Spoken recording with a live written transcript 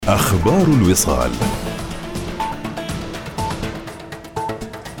أخبار الوصال.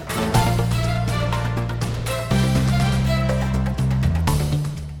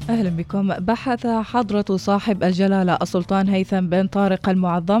 أهلا بكم. بحث حضرة صاحب الجلالة السلطان هيثم بن طارق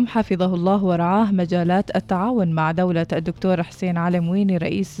المعظم حفظه الله ورعاه مجالات التعاون مع دولة الدكتور حسين علمويني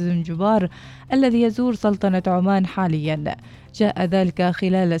رئيس زنجبار الذي يزور سلطنة عمان حاليا. جاء ذلك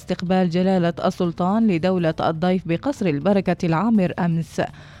خلال استقبال جلالة السلطان لدولة الضيف بقصر البركة العامر أمس.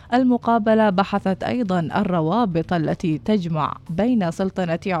 المقابلة بحثت أيضا الروابط التي تجمع بين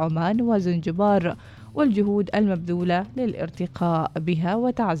سلطنة عمان وزنجبار والجهود المبذولة للارتقاء بها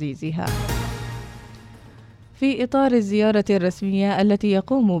وتعزيزها. في إطار الزيارة الرسمية التي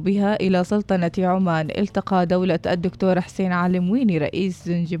يقوم بها إلى سلطنة عمان، التقى دولة الدكتور حسين علمويني رئيس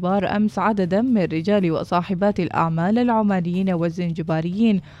زنجبار أمس عددا من رجال وصاحبات الأعمال العمانيين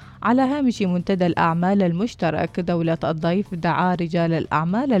والزنجباريين على هامش منتدى الأعمال المشترك. دولة الضيف دعا رجال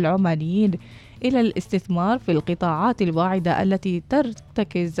الأعمال العمانيين إلى الاستثمار في القطاعات الواعدة التي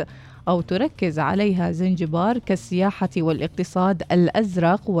تركز عليها زنجبار كالسياحة والاقتصاد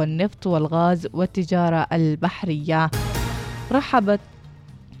الأزرق والنفط والغاز والتجارة البحرية.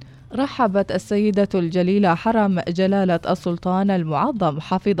 رحبت السيدة الجليلة حرم جلالة السلطان المعظم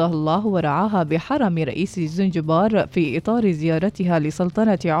حفظه الله ورعاها بحرم رئيس زنجبار في إطار زيارتها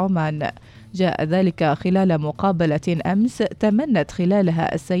لسلطنة عمان. جاء ذلك خلال مقابلة أمس تمنت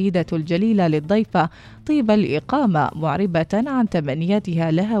خلالها السيدة الجليلة للضيفة طيب الإقامة، معربة عن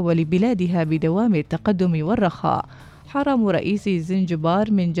تمنياتها لها ولبلادها بدوام التقدم والرخاء. حرم رئيس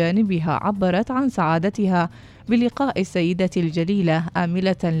زنجبار من جانبها عبرت عن سعادتها بلقاء السيدة الجليلة،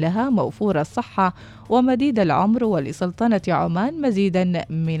 آملة لها موفور الصحة ومديد العمر ولسلطنة عمان مزيدا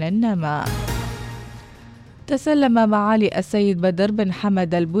من النماء. تسلم معالي السيد بدر بن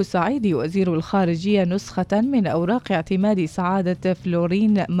حمد البوسعيدي وزير الخارجية نسخة من أوراق اعتماد سعادة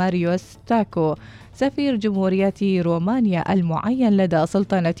فلورين ماريوس تاكو سفير جمهورية رومانيا المعين لدى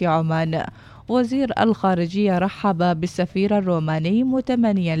سلطنة عمان. وزير الخارجية رحب بالسفير الروماني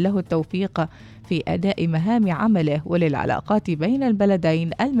متمنيا له التوفيق في أداء مهام عمله وللعلاقات بين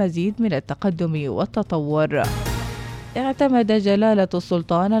البلدين المزيد من التقدم والتطور. اعتمد جلالة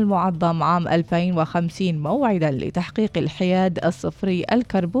السلطان المعظم عام 2050 موعدا لتحقيق الحياد الصفري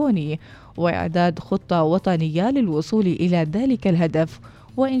الكربوني وإعداد خطة وطنية للوصول إلى ذلك الهدف،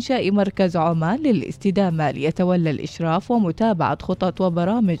 وإنشاء مركز عمان للاستدامة ليتولى الإشراف ومتابعة خطط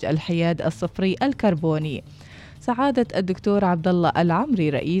وبرامج الحياد الصفري الكربوني. سعادة الدكتور عبد الله العمري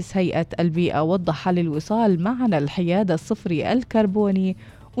رئيس هيئة البيئة وضح للوصال معنى الحياد الصفري الكربوني،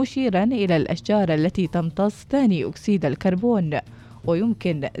 مشيرا إلى الأشجار التي تمتص ثاني أكسيد الكربون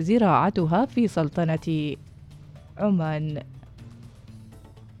ويمكن زراعتها في سلطنة عمان.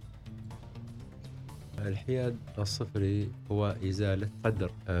 الحياد الصفري هو إزالة قدر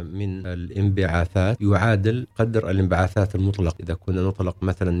من الانبعاثات يعادل قدر الانبعاثات المطلق. إذا كنا نطلق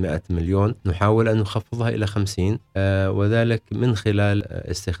مثلا 100 مليون نحاول أن نخفضها إلى 50، وذلك من خلال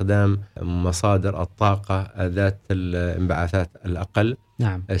استخدام مصادر الطاقة ذات الانبعاثات الأقل.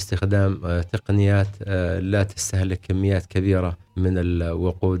 نعم. استخدام تقنيات لا تستهلك كميات كبيرة من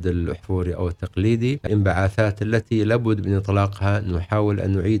الوقود الأحفوري أو التقليدي. الانبعاثات التي لابد من إطلاقها نحاول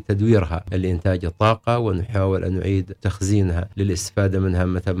أن نعيد تدويرها لإنتاج الطاقة ونحاول أن نعيد تخزينها للاستفادة منها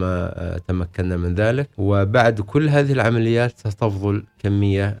متى ما تمكنا من ذلك. وبعد كل هذه العمليات ستفضل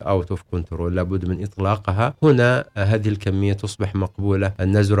كمية أوت أوف كنترول لابد من إطلاقها. هنا هذه الكمية تصبح مقبولة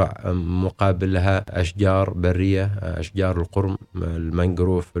أن نزرع مقابل لها أشجار برية، أشجار القرم،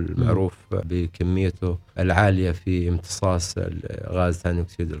 المنجروف المعروف بكميته العالية في امتصاص غاز ثاني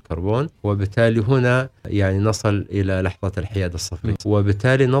أكسيد الكربون، وبالتالي هنا يعني نصل إلى لحظة الحياد الصفري،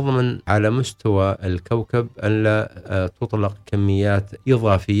 وبالتالي نضمن على مستوى الكوكب أن لا تطلق كميات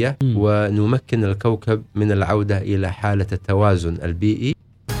إضافية ونمكن الكوكب من العودة إلى حالة التوازن البيئي.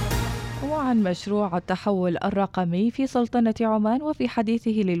 عن مشروع التحول الرقمي في سلطنة عمان وفي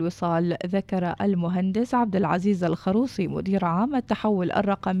حديثه للوصال ذكر المهندس عبد العزيز الخروصي مدير عام التحول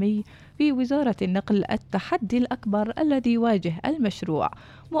الرقمي في وزارة النقل التحدي الأكبر الذي يواجه المشروع،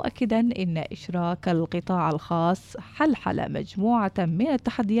 مؤكدا أن إشراك القطاع الخاص حلحل مجموعة من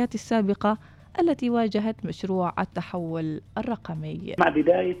التحديات السابقة التي واجهت مشروع التحول الرقمي. مع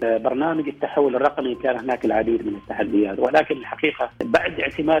بداية برنامج التحول الرقمي كان هناك العديد من التحديات، ولكن الحقيقة بعد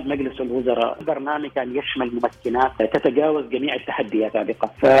اعتماد مجلس الوزراء البرنامج كان يشمل ممكنات تتجاوز جميع التحديات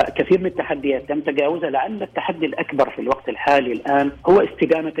السابقة، فكثير من التحديات تم تجاوزها، لأن التحدي الأكبر في الوقت الحالي الآن هو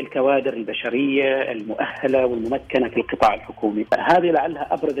استدامة الكوادر البشرية المؤهلة والممكنة في القطاع الحكومي. هذه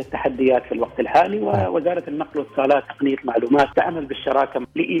لعلها أبرز التحديات في الوقت الحالي، ووزارة النقل واتصالات تقنية معلومات تعمل بالشراكة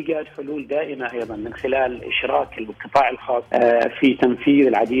لإيجاد حلول دائمة شاهدنا أيضا من خلال إشراك القطاع الخاص في تنفيذ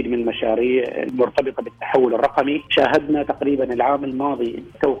العديد من المشاريع المرتبطة بالتحول الرقمي. شاهدنا تقريبا العام الماضي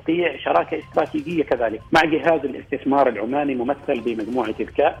توقيع شراكة استراتيجية كذلك مع جهاز الاستثمار العماني ممثل بمجموعة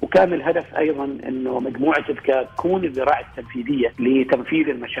تقدمت، وكان الهدف أيضا أنه مجموعة تقدمت تكون الذراع التنفيذية لتنفيذ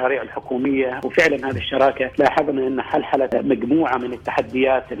المشاريع الحكومية. وفعلا هذه الشراكة لاحظنا أن حلحلت مجموعة من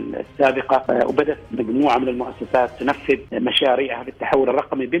التحديات السابقة، وبدأت مجموعة من المؤسسات تنفذ مشاريعها في التحول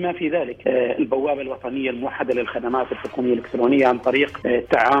الرقمي، بما في ذلك البوابة الوطنية الموحدة للخدمات الحكومية الإلكترونية عن طريق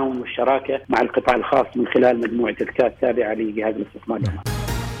التعاون والشراكة مع القطاع الخاص من خلال مجموعة تقدمت تابعة لجهاز الاستثمار العماني.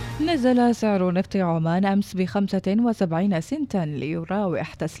 نزل سعر نفط عمان أمس ب75 سنتا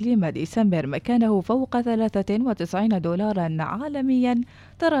ليراوح تسليم ديسمبر مكانه فوق 93 دولارا عالميا.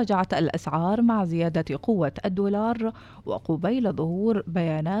 تراجعت الأسعار مع زيادة قوة الدولار وقبيل ظهور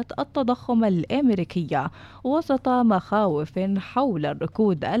بيانات التضخم الأمريكية وسط مخاوف حول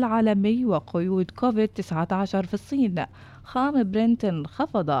الركود العالمي وقيود كوفيد-19 في الصين. خام برنت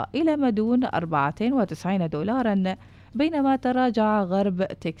انخفض إلى ما دون 94 دولارا، بينما تراجع غرب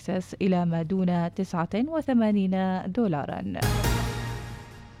تكساس إلى ما دون 89 دولارا.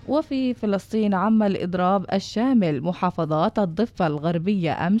 وفي فلسطين عم الإضراب الشامل محافظات الضفة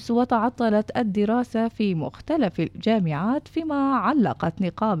الغربية أمس، وتعطلت الدراسة في مختلف الجامعات، فيما علقت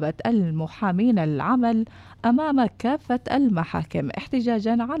نقابة المحامين العمل أمام كافة المحاكم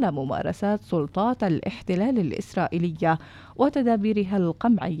احتجاجا على ممارسات سلطات الاحتلال الإسرائيلية وتدابيرها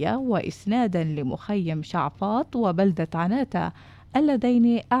القمعية، وإسنادا لمخيم شعفاط وبلدة عناتة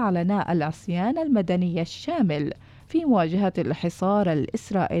اللذين أعلنا العصيان المدني الشامل في مواجهة الحصار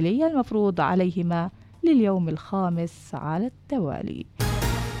الإسرائيلي المفروض عليهما لليوم الخامس على التوالي.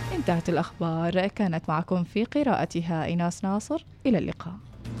 انتهت الأخبار، كانت معكم في قراءتها إيناس ناصر. إلى اللقاء.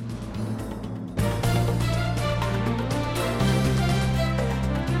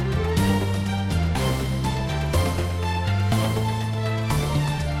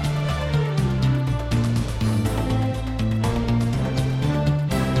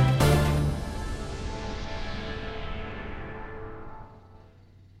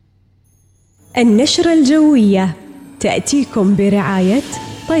 النشرة الجوية تأتيكم برعاية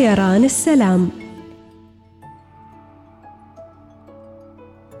طيران السلام.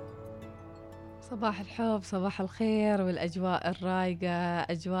 صباح الحب، صباح الخير والأجواء الرايقة،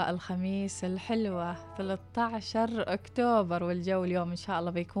 أجواء الخميس الحلوة 13 أكتوبر، والجو اليوم إن شاء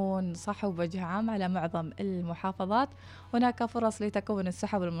الله بيكون صحو بوجه عام على معظم المحافظات. هناك فرص لتكون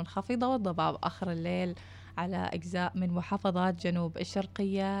السحب المنخفضة والضباب آخر الليل على أجزاء من محافظات جنوب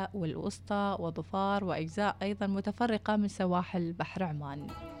الشرقية والوسطى وظفار، وأجزاء أيضا متفرقة من سواحل بحر عمان.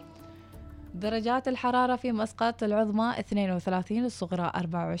 درجات الحرارة في مسقط العظمى 32، الصغرى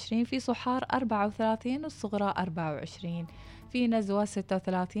 24، في صحار 34، الصغرى 24، في نزوة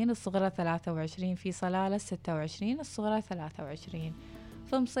 36، الصغرى 23، في صلالة 26، الصغرى 23،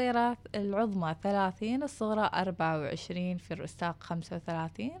 في مصيرة العظمى 30، الصغرى 24، في الرستاق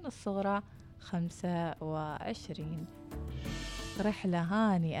 35، الصغرى 25. رحلة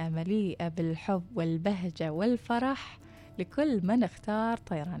هانئة مليئة بالحب والبهجة والفرح لكل من اختار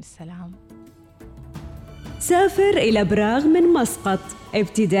طيران السلام. سافر إلى براغ من مسقط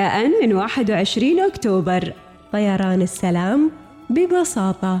ابتداء من 21 أكتوبر. طيران السلام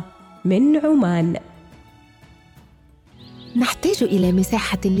ببساطة من عمان. نحتاج إلى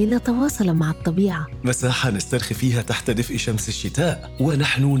مساحة لنتواصل مع الطبيعة، مساحة نسترخي فيها تحت دفء شمس الشتاء،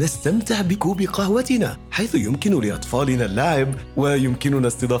 ونحن نستمتع بكوب قهوتنا، حيث يمكن لأطفالنا اللعب ويمكننا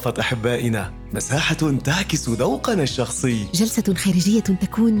استضافة أحبائنا. مساحة تعكس ذوقنا الشخصي، جلسة خارجية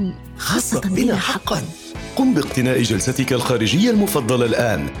تكون خاصة بنا حقاً. قم باقتناء جلستك الخارجية المفضلة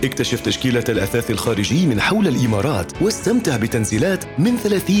الآن. اكتشف تشكيلة الأثاث الخارجي من حول الإمارات واستمتع بتنزيلات من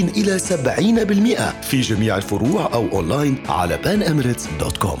 30 إلى 70% في جميع الفروع أو أونلاين على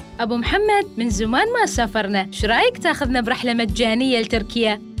panemirates.com. أبو محمد، من زمان ما سافرنا، شو رأيك تاخذنا برحلة مجانية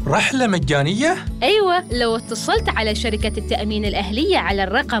لتركيا؟ رحلة مجانية؟ أيوة، لو اتصلت على شركة التأمين الأهلية على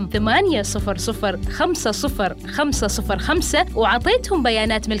الرقم 800-50505 وعطيتهم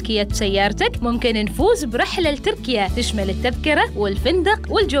بيانات ملكية سيارتك، ممكن نفوز برحلة لتركيا تشمل التذكرة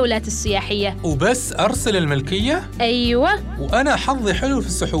والفندق والجولات السياحية. وبس أرسل الملكية؟ أيوة. وأنا حظي حلو في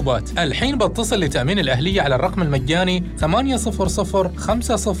السحوبات. الحين بتصل لتأمين الأهلية على الرقم المجاني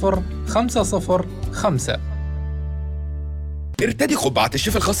 800-50505. ارتدي قبعة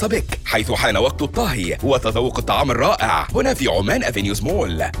الشيف الخاصة بك، حيث حان وقت الطهي وتذوق الطعام الرائع هنا في عمان أفينيوز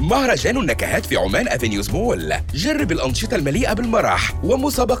مول. مهرجان النكهات في عمان أفينيوز مول. جرب الأنشطة المليئة بالمرح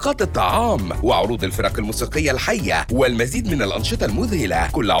ومسابقات الطعام وعروض الفرق الموسيقية الحية والمزيد من الأنشطة المذهلة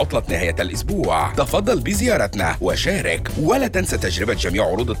كل عطلة نهاية الأسبوع. تفضل بزيارتنا وشارك، ولا تنسى تجربة جميع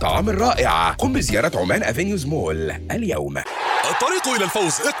عروض الطعام الرائعة. قم بزيارة عمان أفينيوز مول اليوم. الطريق إلى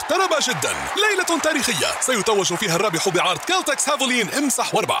الفوز اقترب جدا. ليلة تاريخية سيتوج فيها الرابح بعرض كالتكس هافولين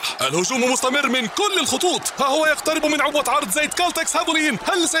امسح واربح. الهجوم مستمر من كل الخطوط، ها هو يقترب من عبوة عرض زيت كالتكس هافولين.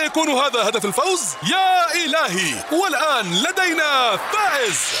 هل سيكون هذا هدف الفوز؟ يا إلهي، والآن لدينا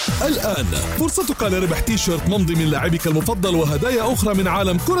فائز. الآن فرصتك لربح تيشيرت ممضي من لاعبك المفضل وهدايا أخرى من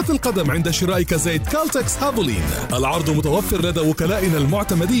عالم كرة القدم عند شرائك زيت كالتكس هافولين. العرض متوفر لدى وكلائنا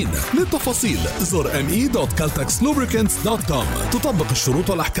المعتمدين. للتفاصيل زر me.caltexlubricants.com. تطبق الشروط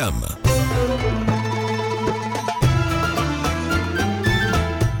والأحكام.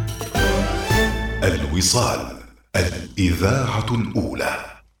 الوصال، الإذاعة الأولى.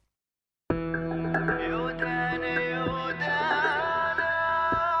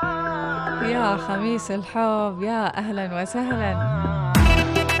 يا خميس الحب، يا أهلا وسهلا.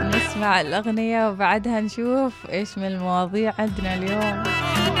 نسمع الأغنية وبعدها نشوف إيش من المواضيع عندنا اليوم.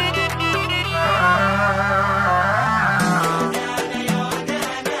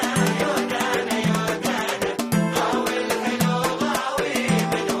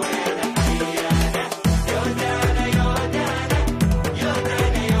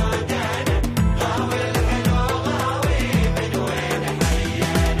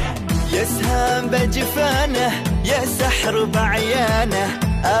 بجفانه يا سحر بعيانه،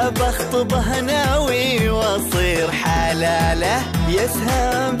 أبى أخطبه ناوي وأصير حلاله.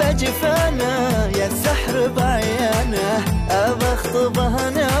 يسهم بجفانه يا سحر بعيانه، أبى أخطبه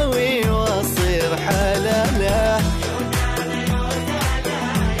ناوي وأصير حلاله.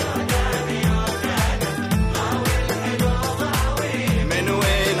 من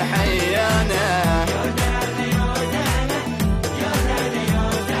وين حيانه؟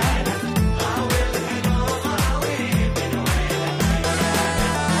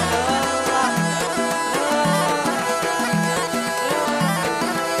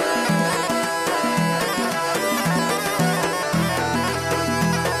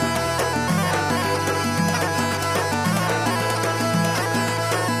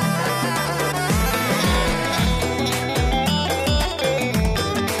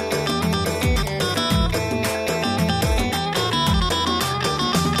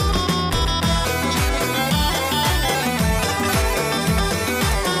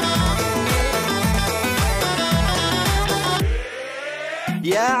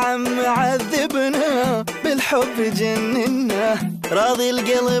 يا عم عذبنا بالحب جننا، راضي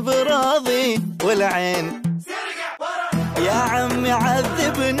القلب راضي والعين. يا عم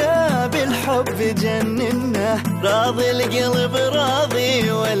عذبنا بالحب جننا، راضي القلب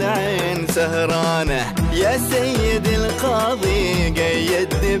راضي والعين سهرانة. يا سيد القاضي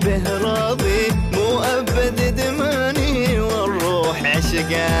قيد به راضي، مؤبد دماني والروح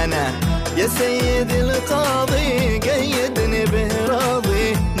عشقانة. يا سيد القاضي قيدني به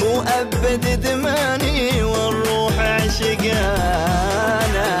راضي، مؤبد دماني والروح عشقانة.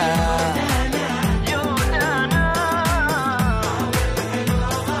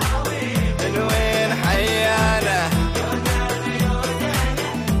 من وين حيانه؟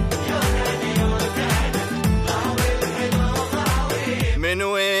 من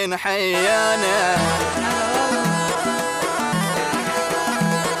وين حيانه؟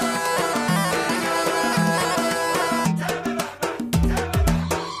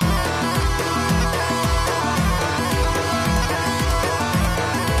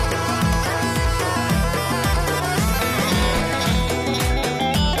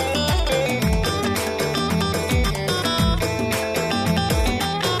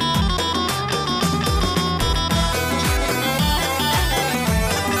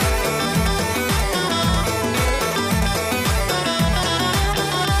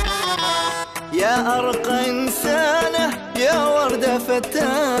 يا أرقى إنسانة يا وردة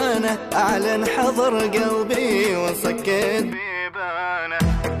فتانة، أعلن حضر قلبي وسكت بيبانه.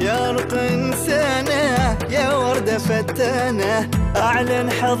 يا أرقى إنسانة يا وردة فتانة،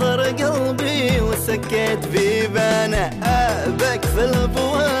 أعلن حضر قلبي وسكت بيبانه. أبك في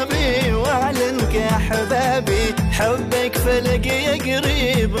الأبواب وأعلنك يا حبابي، حبك فلق يا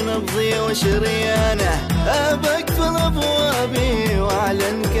قريب نبضي وشريانه. أبك في الأبواب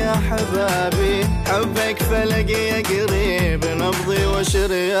وأعلنك يا حبابي، حبك فلق يا قريب نبضي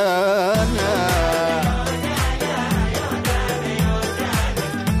وشريانه.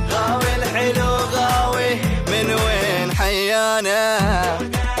 غاوي الحلو غاوي، من وين حيانه؟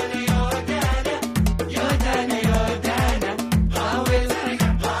 فتانة.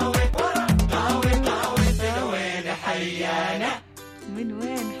 من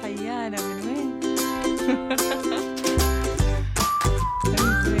وين حيانة من وين؟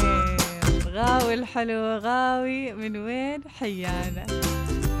 غاوي الحلو غاوي من وين حيانة.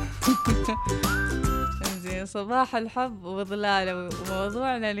 زين صباح الحب وظلاله.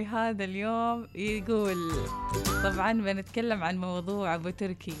 وموضوعنا لهذا اليوم يقول، طبعا بنتكلم عن موضوع أبو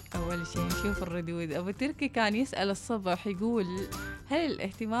تركي. أول شيء نشوف الردود. أبو تركي كان يسأل الصبح يقول: هل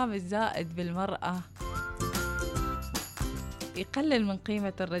الاهتمام الزائد بالمرأة يقلل من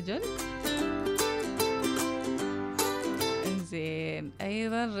قيمة الرجل؟ زين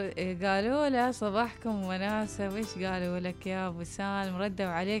أيضا قالوا له صباحكم وناسة، وإيش قالوا لك يا أبو سالم؟ ردوا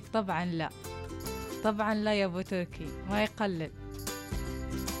عليك طبعا لا، طبعا لا يا أبو تركي، ما يقلل،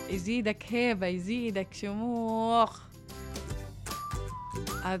 يزيدك هيبة، يزيدك شموخ.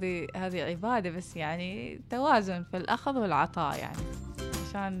 هذه عبادة، بس يعني توازن في الأخذ والعطاء، يعني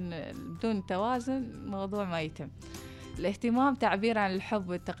عشان بدون توازن الموضوع ما يتم. الاهتمام تعبير عن الحب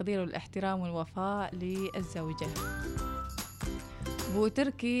والتقدير والاحترام والوفاء للزوجة. أبو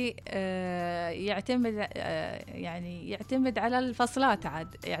تركي يعتمد يعني يعتمد على الفصلات،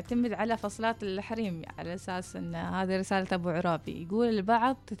 عاد يعتمد على فصلات الحريم، على أساس أن هذه رسالة أبو عرابي. يقول: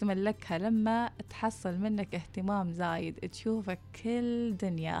 البعض تتملكها لما تحصل منك اهتمام زايد، تشوفك كل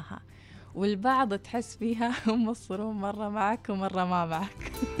دنياها، والبعض تحس فيها هم الصروم مرة معك ومرة ما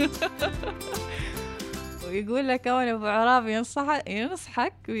معك. ويقول لك كون أبو عرابي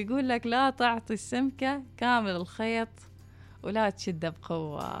ينصحك ويقول لك: لا تعطي السمكة كامل الخيط ولا تشده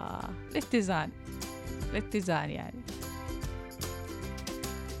بقوة. الاتزان يعني.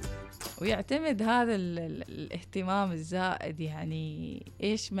 ويعتمد هذا الاهتمام الزائد، يعني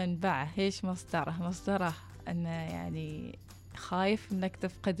إيش منبعه، إيش مصدره أنه يعني خايف أنك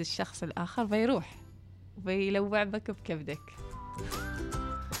تفقد الشخص الآخر، بيروح وبيلوع بك بكبدك.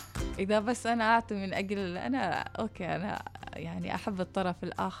 إذا بس أنا أعطي من أجل أنا أوكي، أنا يعني أحب الطرف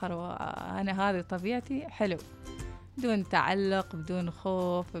الآخر وأنا هذه طبيعتي، حلو، بدون تعلق، بدون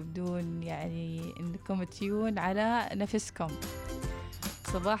خوف، بدون يعني إنكم تيون على نفسكم.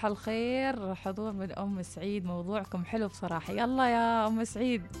 صباح الخير، حضور من أم سعيد، موضوعكم حلو بصراحة. يلا يا أم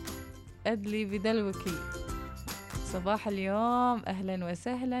سعيد أدلي بدلوكي. صباح اليوم أهلا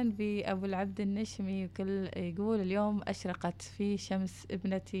وسهلا بأبو العبد النشمي. وكل يقول: اليوم أشرقت في شمس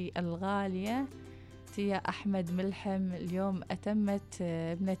ابنتي الغالية تيا أحمد ملحم. اليوم أتمت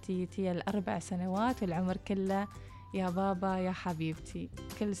ابنتي تيا 4 سنوات والعمر كله. يا بابا يا حبيبتي،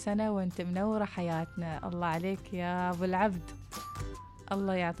 كل سنة وانت منورة حياتنا. الله عليك يا أبو العبد،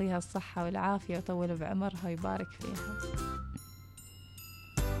 الله يعطيها الصحة والعافية ويطول بعمرها ويبارك فيها.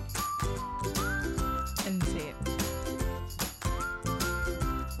 انزين،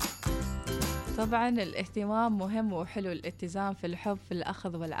 طبعا الاهتمام مهم وحلو، الاتزان في الحب في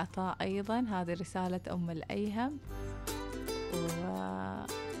الأخذ والعطاء أيضا. هذه رسالة أم الأيهم.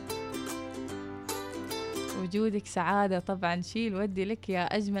 وجودك سعادة طبعا، شيل ودي لك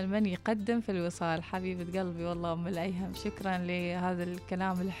يا أجمل من يقدم في الوصال. حبيبة قلبي والله أم الأيهم، شكرا لهذا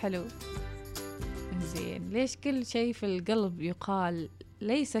الكلام الحلو. زين، ليش كل شيء في القلب يقال؟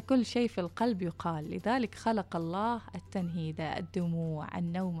 ليس كل شيء في القلب يقال، لذلك خلق الله التنهيدة، الدموع،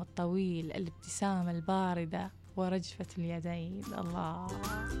 النوم الطويل، الابتسامة الباردة ورجفة اليدين. الله،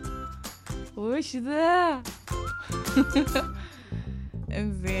 وش ذا؟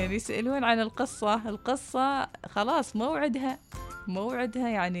 انزين، يسألون عن القصة خلاص موعدها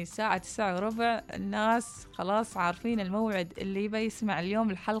يعني الساعة 9:15. الناس خلاص عارفين الموعد. اللي يبي يسمع اليوم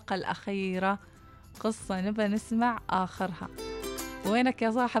الحلقة الأخيرة، قصة نبى نسمع آخرها. وينك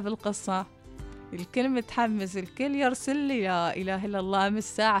يا صاحب القصة؟ الكل متحمس، الكل يرسل لي. لا إله إلا الله، من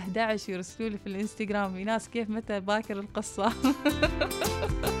الساعة 11 يرسلوا لي في الانستغرام. في ناس كيف متى باكر القصة.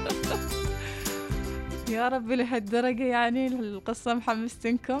 يا رب لهالدرجة يعني القصة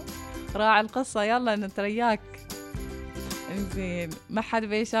محمستنكم. راعي القصة، يلا نترياك. انزين، ما حد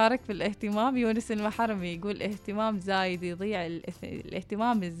بيشارك في الاهتمام. يونس المحرمي يقول: اهتمام زايد يضيع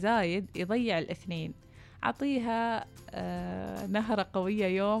الاهتمام الزايد يضيع الاثنين. عطيها نهرة قوية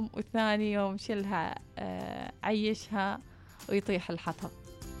يوم، والثاني يوم شلها عيشها ويطيح الحطب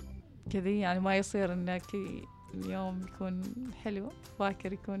كذي. يعني ما يصير انك اليوم يكون حلو،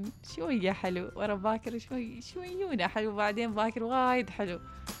 باكر يكون شوية حلو، ورا باكر شوية حلو، بعدين باكر وايد حلو.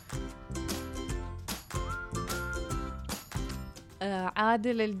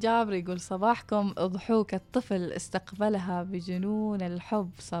 عادل الجابري يقول: صباحكم ضحوك الطفل استقبلها بجنون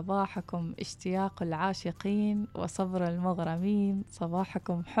الحب، صباحكم اشتياق العاشقين وصبر المغرمين،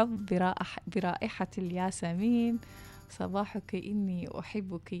 صباحكم حب برائحة الياسمين، صباحك إني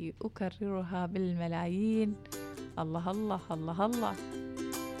أحبك أكررها بالملايين. الله الله الله الله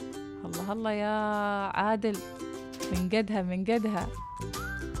الله الله يا عادل، من قدها من قدها.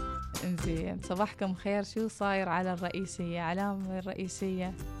 انزين صباحكم خير. شو صاير على الرئيسية؟ علامة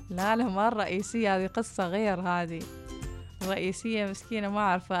الرئيسية؟ لا ما الرئيسية، هذه قصة غير. هذه الرئيسية مسكينة ما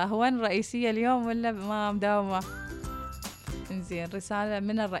أعرفها، أهون رئيسية اليوم ولا ما مداومة؟ انزين رسالة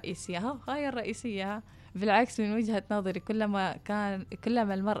من الرئيسية. هاي الرئيسية. بالعكس من وجهة نظري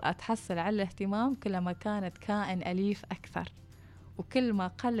كلما المرأة تحصل على الاهتمام كلما كانت كائن أليف أكثر، وكل ما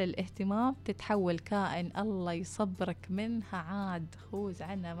قل الاهتمام تتحول كائن الله يصبرك منها، عاد خوز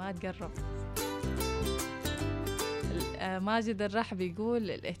عنها ما تقرب. ماجد الرحب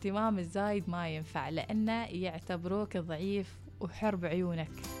يقول الاهتمام الزايد ما ينفع لأنه يعتبروك ضعيف وحر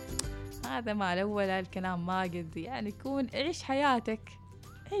بعيونك. هذا ما الأول الكلام ماجد، يعني كون عيش حياتك،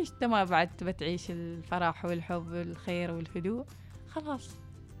 عيش ما بعد بتعيش الفرح والحب والخير والهدوء، خلاص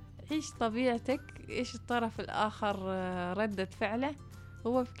عيش طبيعتك. إيش الطرف الآخر ردة فعله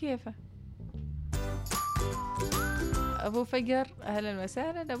هو بكيفه. أبو فقر أهلا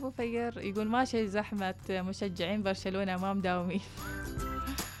وسهلا. أبو فقر يقول ما شيء زحمة مشجعين برشلونة ما مداومين.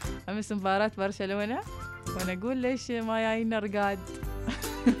 أمس مباراة برشلونة وأنا أقول ليش ما جايين رقاد.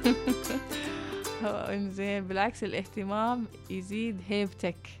 إنزين بالعكس الاهتمام يزيد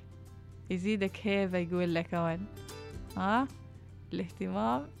هيبتك، يزيدك هيبة. يقول لك كمان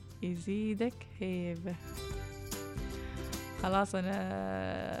الاهتمام يزيدك هيبة. خلاص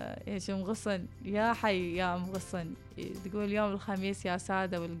أنا إيش مغصن يا حي يا مغصن. تقول يوم الخميس يا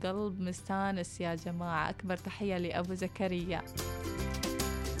سادة والقلب مستانس يا جماعة. أكبر تحية لأبو زكريا.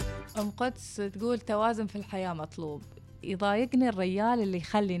 أم قدس تقول توازن في الحياة مطلوب. يضايقني الرجال اللي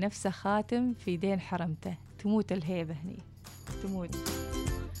يخلي نفسه خاتم في دين حرمته، تموت الهيبة هني، تموت.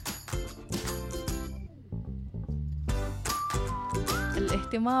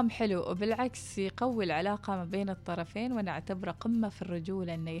 الاهتمام حلو وبالعكس يقوي العلاقة ما بين الطرفين، وانا اعتبره قمة في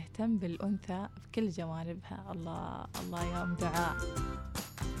الرجولة انه يهتم بالأنثى بكل جوانبها. الله الله يا أم دعاء،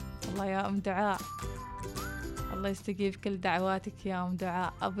 الله يا أم دعاء، الله يستجيب كل دعواتك يا أم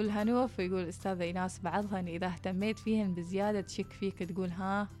دعاء. أبو الهنوف يقول أستاذة إيناس بعضهن إذا اهتميت فيهن بزيادة تشك فيك، تقول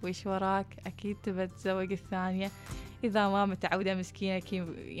ها ويش وراك، أكيد تبى تزوج الثانية. إذا ما متعودة مسكينة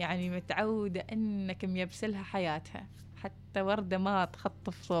يعني متعودة أنك ميبسلها حياتها، حتى وردة ما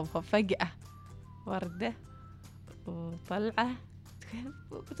تخطف صوبها فجأة وردة وطلعة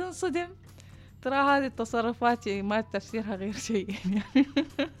بتنصدم. ترى هذه التصرفات ما تفسيرها غير شيء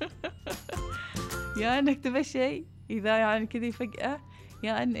يا أنك تبى شيء إذا يعني كذي فجأة،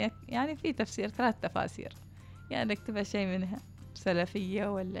 يا أنك يعني في تفسير 3 تفاسير، يا أنك تبى شيء منها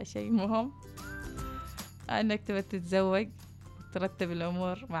سلفية ولا شيء مهم، أنك تبى تتزوج وترتب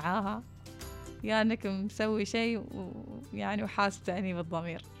الأمور معاها، يا أنك مسوي شيء ويعني وحاسب تأنيب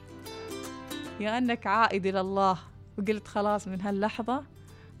الضمير، يا أنك عائد إلى الله وقلت خلاص من هاللحظة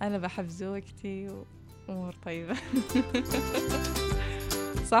أنا بحب زوجتي وأمور طيبة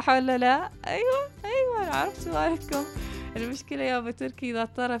صح ولا لا؟ أيوة أنا عرفت سؤالكم. المشكلة يا أبو تركي إذا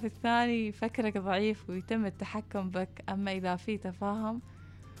الطرف الثاني يفكرك ضعيف ويتم التحكم بك، أما إذا في تفاهم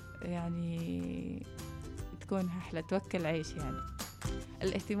يعني تكون أحلى، توكل عيش. يعني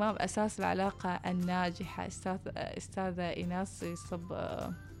الاهتمام أساس العلاقة الناجحة. أستاذة إيناس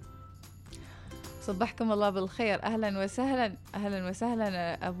صبحكم الله بالخير. أهلا وسهلا أهلا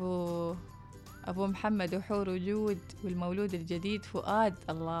وسهلا أبو محمد وحور وجود والمولود الجديد فؤاد.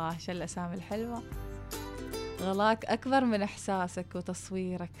 الله شو الأسامي الحلوة. غلاك أكبر من إحساسك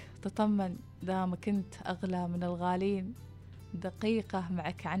وتصويرك، تطمن دامك أنت أغلى من الغالين، دقيقة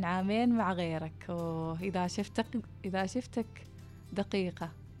معك عن عامين مع غيرك. إذا شفتك دقيقة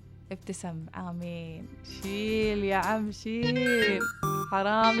ابتسم عامين. شيل يا عم شيل،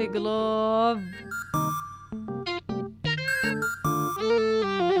 حرامي قلوب.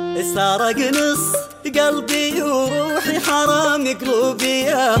 سرق نص قلبي وروحي، حرام قلوبي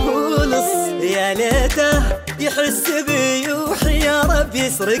يا هولص، يا ليته يحس بي ويا رب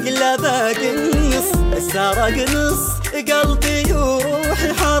يسرق له باقي النص. سرق نص قلبي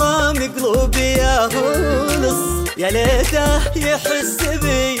وروحي، حرام قلوبي يا هولص، يا ليته يحس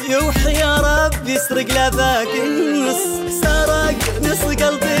بي ويا رب يسرق له باقي النص. سرق نص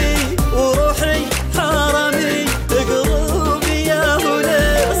قلبي وروحي، حرامي قلوبي يا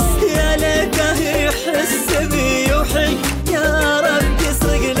هولص، يا ليته يحس بي وحي يا رب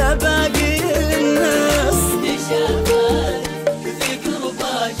يسرق له باقي الناس. نشافك في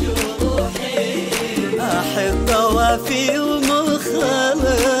قربك وروحي، أحبه وفي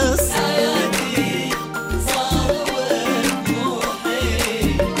ومخلص، حياتي صار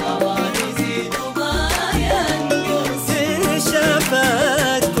طموحي، ما يزيد وما ينقص.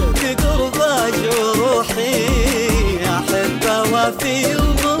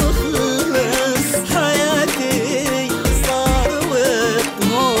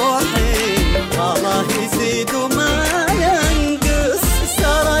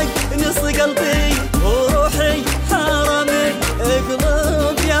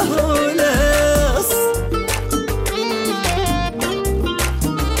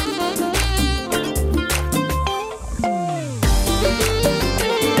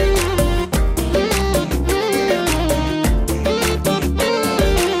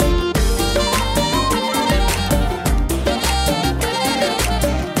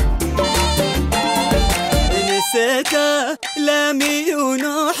 أحلامي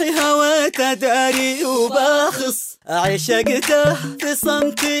ونوحي هويته داري وباخص عشقته في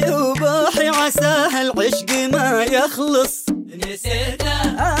صمتي وبوحي عساه العشق ما يخلص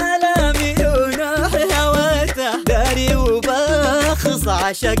نسيته عالمي ونوحي هويته داري وباخص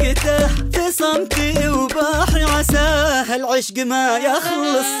عشقته في صمتي وبوحي عساه العشق ما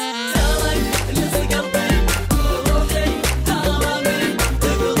يخلص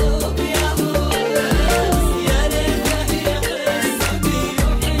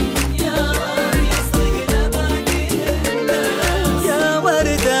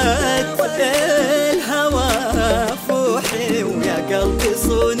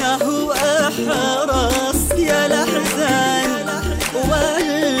حرص يا الأحزان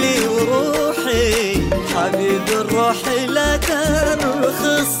واللي وروحي حبيب الروح لا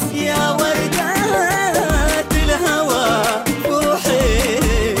ترخص يا وردات الهوى روحي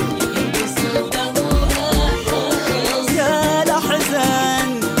يا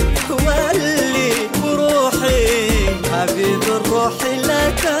الأحزان واللي وروحي حبيب الروح لا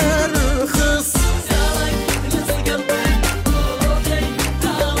ترخص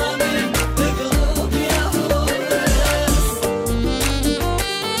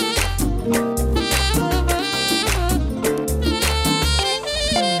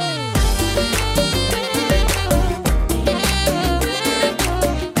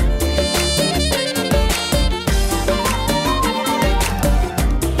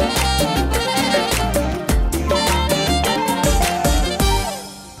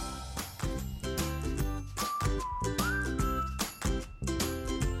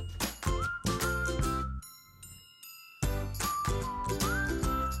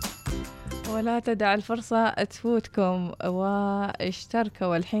ولا تدع الفرصة تفوتكم،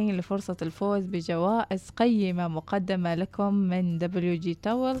 واشتركوا الحين لفرصة الفوز بجوائز قيمة مقدمة لكم من WG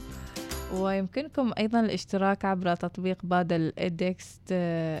تول. ويمكنكم أيضا الاشتراك عبر تطبيق بادل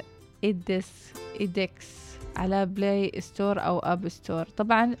إيدكس على بلاي ستور أو أب ستور.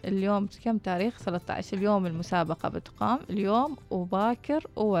 طبعا اليوم كم تاريخ؟ 13. اليوم المسابقة بتقام اليوم وباكر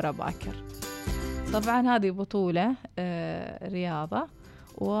وورا باكر. طبعا هذه بطولة رياضة،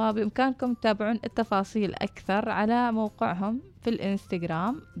 وبإمكانكم تتابعون التفاصيل أكثر على موقعهم في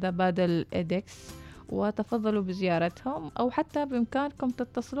الإنستغرام ذا بادل إيدكس، وتفضلوا بزيارتهم، أو حتى بإمكانكم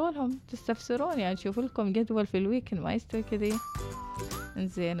تتصلوا لهم تستفسرون، يعني شوفوا لكم جدول في الويكند ما يستوي كذي.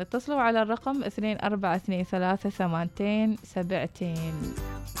 انزين اتصلوا على الرقم 2423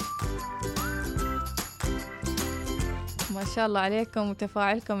 ما شاء الله عليكم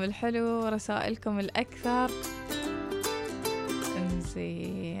وتفاعلكم الحلو ورسائلكم الأكثر.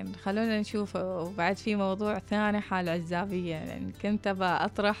 زين خلونا نشوف. وبعد في موضوع ثاني، حال عزابية، يعني كنت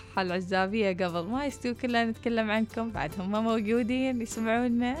أطرح حال عزابية قبل ما يستوي كلنا نتكلم عنكم، بعد هم موجودين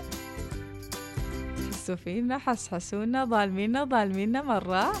يسمعونا يحسوا فينا، حسحسونا، ظالمينا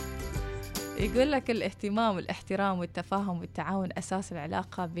مرة. يقول لك الاهتمام والاحترام والتفاهم والتعاون أساس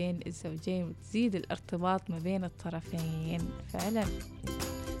العلاقة بين الزوجين، وتزيد الارتباط ما بين الطرفين فعلا.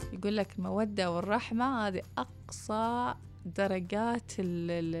 يقول لك المودة والرحمة هذه أقصى درجات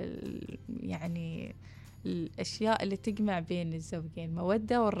يعني الأشياء اللي تجمع بين الزوجين،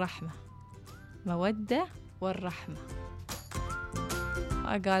 مودة والرحمة.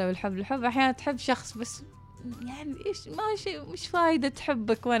 قالوا الحب أحيانا تحب شخص بس يعني إيش مش فايدة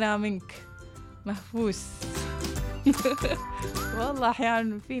تحبك وأنا منك مهفوس. والله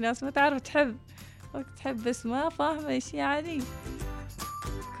أحيانا في ناس ما تعرف تحب، وقت تحب بس ما فاهمة إيش يعني.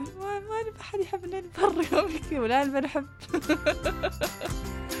 ما نبي أحد يحبني برا ولا نبي نحب.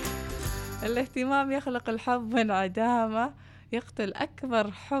 الاهتمام يخلق الحب من عدامه، يقتل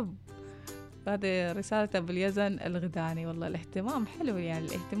أكبر حب. هذه رسالة أبو اليزن الغداني. والله الاهتمام حلو، يعني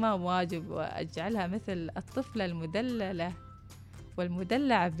الاهتمام واجب، وأجعلها مثل الطفلة المدللة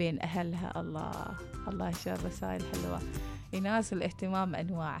والمدلع بين أهلها. الله يشاء رسائل حلوة. يناس الاهتمام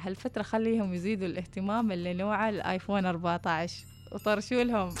أنواع، هالفترة خليهم يزيدوا الاهتمام اللي نوعه الآيفون 14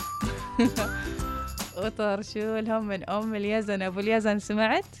 وطرشوا لهم من أم اليزن. أبو اليزن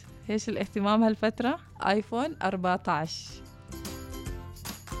سمعت إيش الاهتمام هالفترة؟ آيفون 14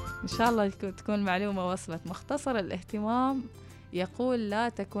 إن شاء الله تكون معلومة وصلت. مختصر الاهتمام يقول لا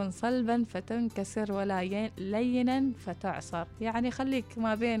تكن صلبا فتنكسر ولا لينا فتعصر، يعني خليك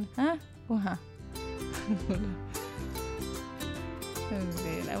ما بين ها وها.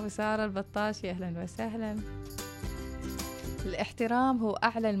 زين أبو سارة البطاشي أهلا وسهلا. الاحترام هو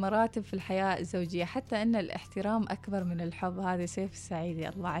أعلى المراتب في الحياة الزوجية، حتى أن الاحترام أكبر من الحب. هذا سيف السعيدي.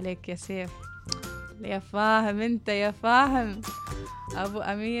 الله عليك يا سيف، يا فاهم أنت يا فاهم. أبو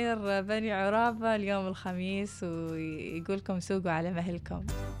أمير بني عرابة اليوم الخميس، ويقولكم سوقوا على مهلكم.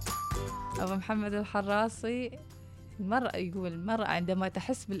 أبو محمد الحراسي المرأة عندما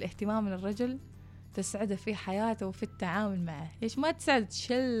تحس بالاهتمام من الرجل تسعده في حياته وفي التعامل معه. ليش ما تسعد؟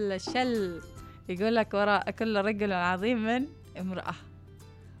 شل يقول لك وراء كل رجل عظيم من امرأة،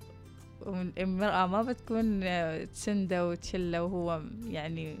 المرأة ما بتكون تسنده وتشله وهو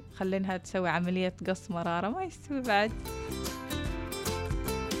يعني خلينها تسوي عملية قص مرارة، ما يستوي بعد.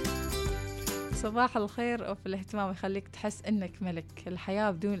 صباح الخير وفي الاهتمام يخليك تحس انك ملك.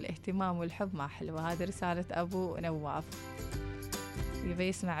 الحياة بدون الاهتمام والحب ما حلوة. هذه رسالة ابو نواف. يبي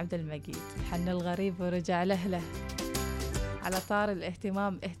يسمع عبد المجيد حن الغريب ورجع له. على طار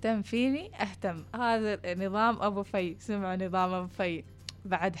الاهتمام، اهتم فيني اهتم. هذا نظام ابو في. سمعوا نظام ابو في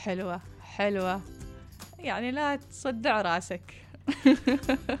بعد. حلوة يعني لا تصدع راسك.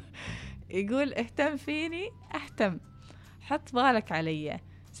 يقول اهتم فيني اهتم، حط بالك علي،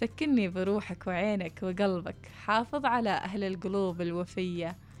 سكني بروحك وعينك وقلبك، حافظ على أهل القلوب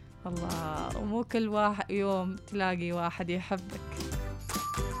الوفية. الله، ومو كل يوم تلاقي واحد يحبك.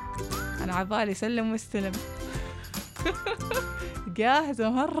 أنا عبالي سلم واستلم. جاهزة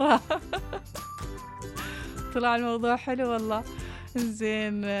مرة. طلع الموضوع حلو والله.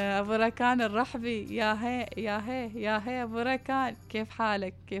 زين، أبو ركان الرحبي، يا هي أبو ركان، كيف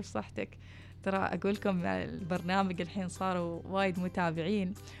حالك؟ كيف صحتك؟ ترى أقول لكم البرنامج الحين صاروا وايد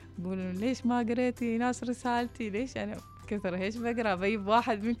متابعين يقولون ليش ما قريتي ناس رسالتي؟ ليش أنا كثر هيش بقرأ؟ بيب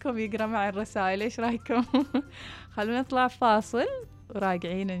واحد منكم يقرأ معي الرسائل، إيش رأيكم؟ خلونا نطلع فاصل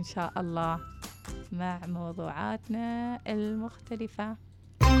وراجعين إن شاء الله مع موضوعاتنا المختلفة.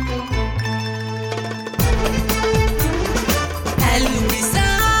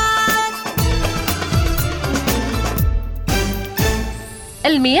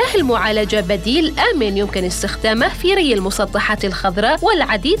 المياه المعالجة بديل آمن يمكن استخدامه في ري المسطحات الخضراء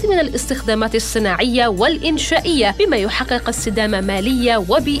والعديد من الاستخدامات الصناعية والإنشائية، بما يحقق استدامة مالية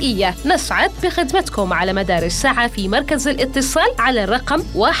وبيئية. نسعد بخدمتكم على مدار الساعة في مركز الاتصال على الرقم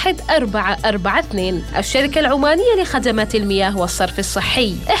 1442. الشركة العمانية لخدمات المياه والصرف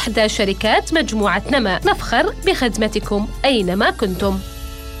الصحي، إحدى شركات مجموعة نما. نفخر بخدمتكم أينما كنتم.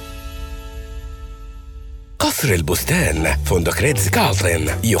 قصر البستان فندق ريتز كارلتون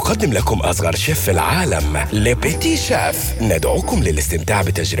يقدم لكم أصغر شيف في العالم، لبيتي شيف. ندعوكم للاستمتاع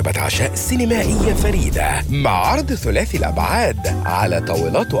بتجربة عشاء سينمائية فريدة مع عرض ثلاثي الأبعاد على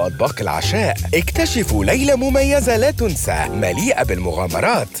طاولات وأطباق العشاء. اكتشفوا ليلة مميزة لا تنسى مليئة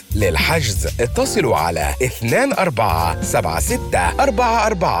بالمغامرات. للحجز اتصلوا على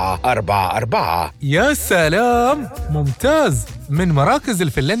 24764444. يا سلام، ممتاز. من مراكز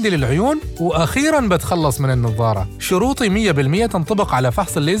الفنلندي للعيون، وأخيراً بتخلص من النظارة. شروطي 100% تنطبق على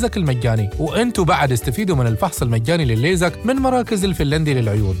فحص الليزك المجاني، وأنتوا بعد استفيدوا من الفحص المجاني للليزك من مراكز الفنلندي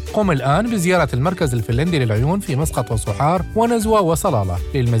للعيون. قم الآن بزيارة المركز الفنلندي للعيون في مسقط وصحار ونزوة وصلالة.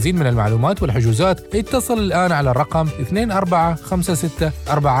 للمزيد من المعلومات والحجوزات اتصل الآن على الرقم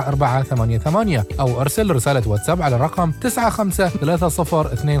 24564488 أو أرسل رسالة واتساب على الرقم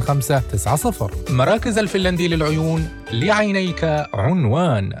 95302590. مراكز الفنلندي للعيون، لعينيك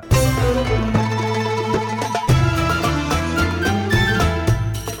عنوان.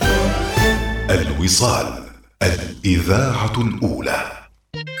 الوصال، الإذاعة الأولى.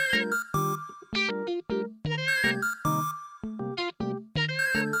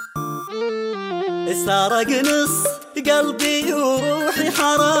 سرق نص قلبي وروحي،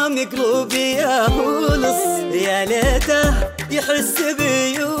 حرام قلوبي يا هولص. يا ليته يحس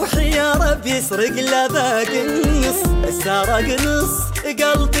بي وحيا رب يسرق له باقي النص. سرق نص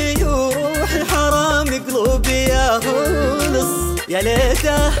قلبي وروحي، حرام قلوبي يا هولص. يا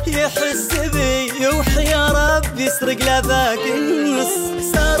ليته يحس بي وحيا رب يسرق له باقي النص.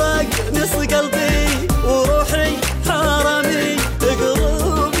 سرق نص قلبي وروحي، حرامي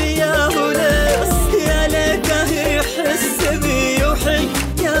قلوبي يا هولص. يا ليته يحس بي وحي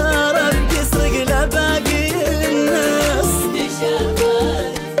يا رب يسرق له باقي الناس.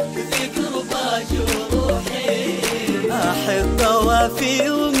 شافك في قربك وروحي، أحبه وفي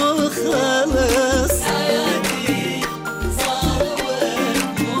ومخلص. حياتي صار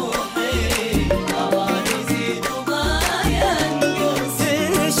وطموحي، الله يزيد وما ينقص.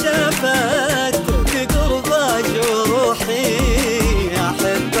 شافك في قربك وروحي،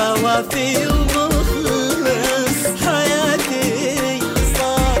 أحبه وفي ومخلص. حياتي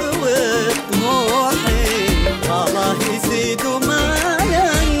صار وطموحي، الله يزيد وما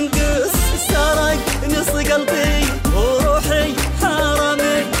ينقص. سرق نص قلبي وروحي،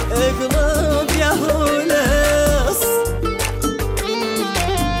 حرامي قلوب يا هولص.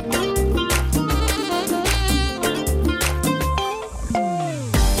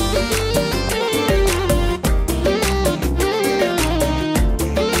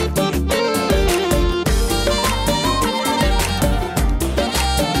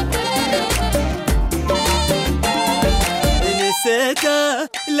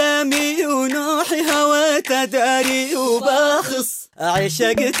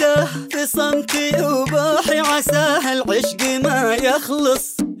 عشقته في صمتي وبوحي عساه العشق ما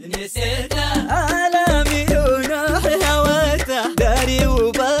يخلص نسيته عالمي ونوحي هواته داري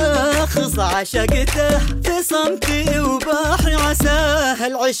وبخص عشقته في صمتي وبوحي عساه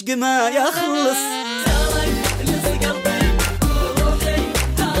العشق ما يخلص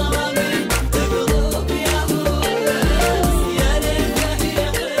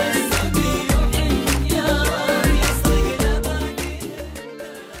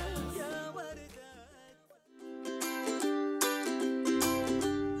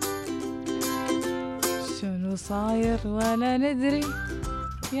صاير ولا ندري.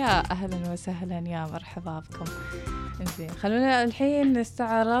 يا أهلا وسهلا، يا مرحبا بكم. إنزين، خلونا الحين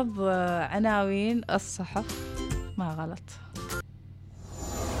نستعرض عناوين الصحف. ما غلط.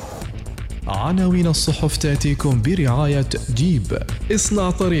 عناوين الصحف تأتيكم برعاية جيب.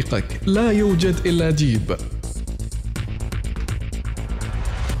 اصنع طريقك، لا يوجد إلا جيب.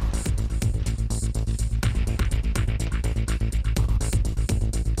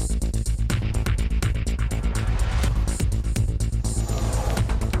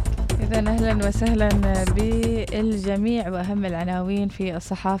 أهلا وسهلا بالجميع. وأهم العناوين في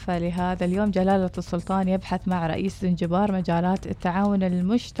الصحافة لهذا اليوم: جلالة السلطان يبحث مع رئيس زنجبار مجالات التعاون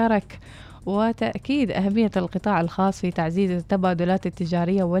المشترك، وتأكيد أهمية القطاع الخاص في تعزيز التبادلات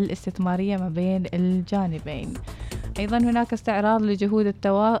التجارية والاستثمارية ما بين الجانبين. أيضا هناك استعراض لجهود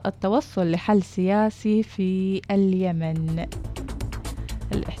التوصل لحل سياسي في اليمن.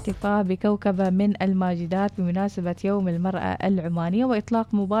 الاحتفاء بكوكبة من الماجدات بمناسبة يوم المرأة العمانية،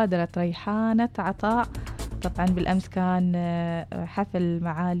 وإطلاق مبادرة ريحانة عطاء. طبعا بالأمس كان حفل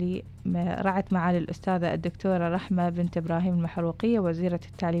رعت معالي الأستاذة الدكتورة رحمة بنت إبراهيم المحروقية وزيرة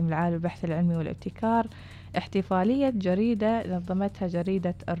التعليم العالي والبحث العلمي والابتكار احتفالية جريدة نظمتها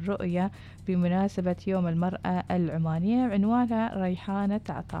جريدة الرؤية بمناسبة يوم المرأة العمانية، عنوانها ريحانة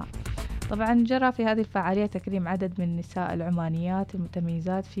عطاء. طبعا جرى في هذه الفعالية تكريم عدد من النساء العمانيات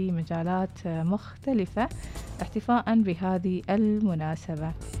المتميزات في مجالات مختلفة احتفاء بهذه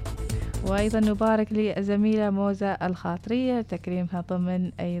المناسبة. وأيضا نبارك للزميلة موزة الخاطرية تكريمها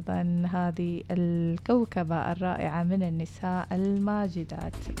ضمن أيضا هذه الكوكبة الرائعة من النساء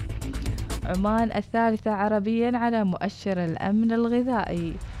الماجدات. عمان الثالثة عربيا على مؤشر الأمن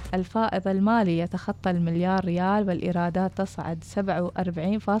الغذائي. الفائض المالي يتخطى المليار ريال، والإيرادات تصعد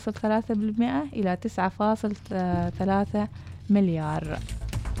 47.3% إلى 9.3 مليار.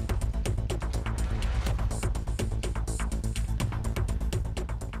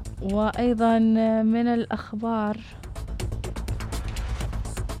 وأيضا من الأخبار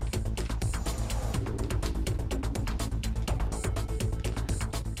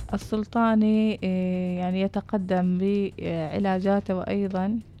السلطاني يعني يتقدم بعلاجاته،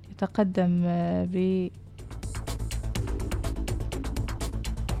 وأيضا يتقدم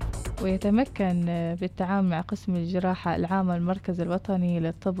ويتمكن بالتعاون مع قسم الجراحة العامة المركز الوطني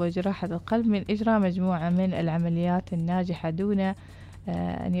للطب وجراحة القلب من إجراء مجموعة من العمليات الناجحة دون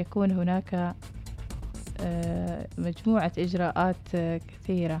أن يكون هناك مجموعة إجراءات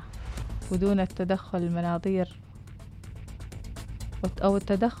كثيرة، ودون التدخل المناظير أو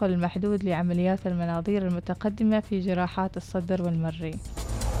التدخل المحدود لعمليات المناظير المتقدمة في جراحات الصدر والمريء.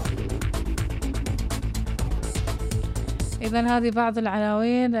 إذن هذه بعض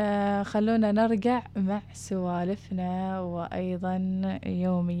العناوين. خلونا نرجع مع سوالفنا وأيضا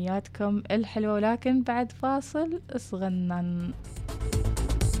يومياتكم الحلوة، ولكن بعد فاصل صغنن.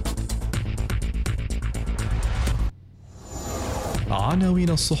 عناوين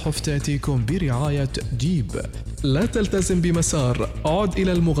الصحف تأتيكم برعاية جيب. لا تلتزم بمسار، عد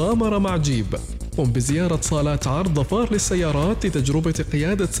إلى المغامرة مع جيب. قم بزيارة صالات عرض ظفار للسيارات لتجربة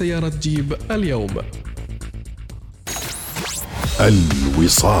قيادة سيارة جيب اليوم.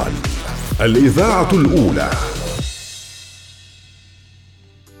 الوصال، الإذاعة الأولى.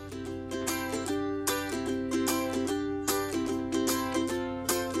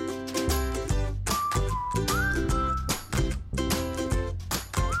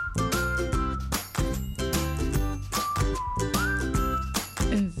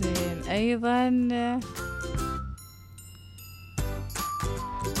 أيضا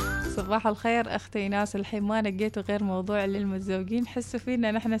صباح الخير أختي ايناس، الحين ما لقيتوا غير موضوع للمتزوجين، حسوا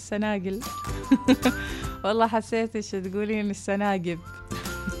فينا نحن السناقل. والله حسيتش تقولين السناقب.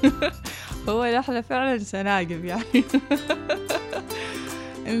 هو نحن فعلا سناقب يعني.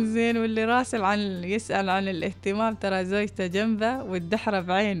 انزين، واللي راسل يسأل عن الاهتمام، ترى زوجته جنبه والدحرة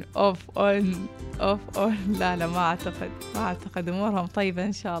بعين اوف اون. لا ما اعتقد امورهم طيبة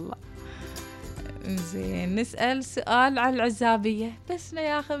ان شاء الله. زين، نسأل سؤال عن العزابية، بسنا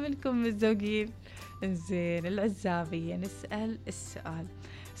يا أخي منكم متزوجين، زين العزابية نسأل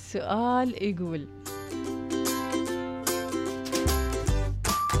السؤال يقول: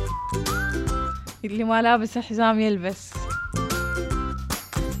 اللي ما لابس حزام يلبس.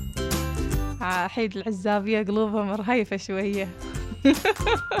 حيد العزابية قلوبها مرهيفة شوية.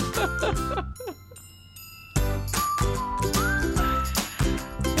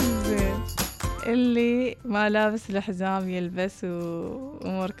 زين اللي ما لابس الحزام يلبس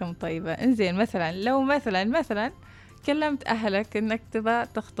وأموركم طيبة. انزين مثلا لو مثلا كلمت أهلك إنك تبى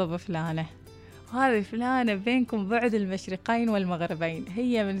تخطب فلانة، وهذه فلانة بينكم بعد المشرقين والمغربين،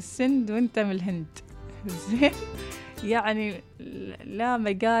 هي من السند وانت من الهند. زين يعني لا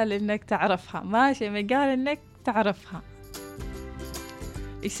مجال إنك تعرفها، ماشي مجال إنك تعرفها.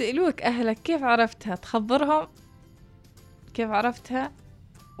 يسألوك أهلك كيف عرفتها، تخبرهم كيف عرفتها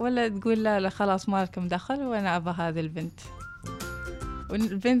ولا تقول لا خلاص مالكم دخل وأنا أبى هذه البنت؟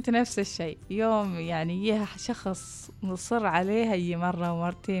 والبنت نفس الشيء، يوم يعني يها شخص مصر عليها يجي مرة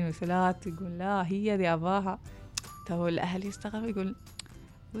ومرتين وثلاث يقول لا هي دي أباها، تو الأهل يستغرب يقول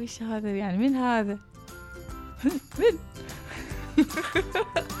ويش هذا يعني من هذا؟ من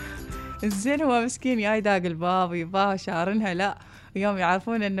الزين هو مسكين جاي داق الباب يباها شارنها، لا يوم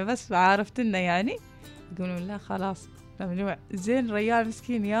يعرفون إنه بس عارفتنا يعني يقولون لا خلاص ممنوع. زين ريال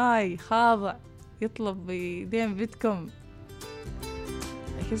مسكين جاي خاضع يطلب بيدين بيتكم.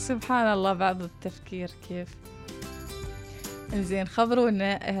 لكن سبحان الله بعض التفكير كيف. إنزين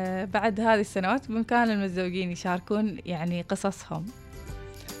خبرونا بعد هذه السنوات بإمكان المتزوجين يشاركون يعني قصصهم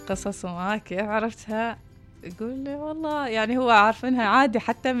كيف عرفتها. يقول والله يعني هو عارفينها عادي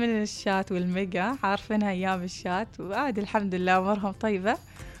حتى من الشات والميجا، عارفينها أيام الشات وعادي الحمد لله أمورهم طيبة.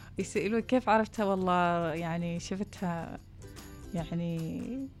 يسألوا كيف عرفتها، والله يعني شفتها يعني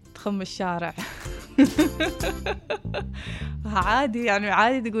تخم الشارع. عادي يعني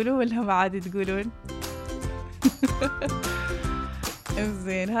عادي تقولون ولا ما عادي تقولون؟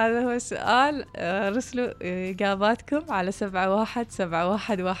 زين هذا هو السؤال. رسلوا إجاباتكم على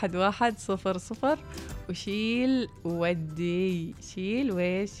 71711100 وشيل ودي. شيل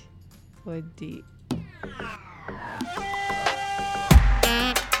ويش ودي.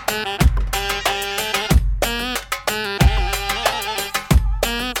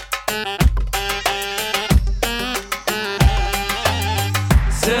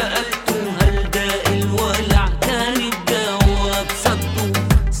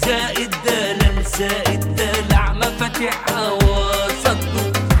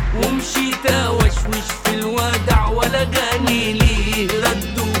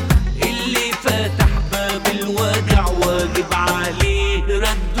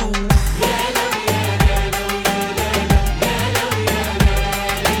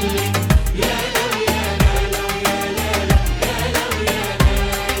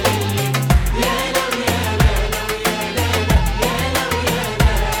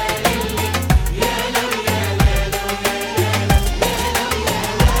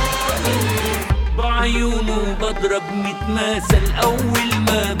 بضرب متماثل أول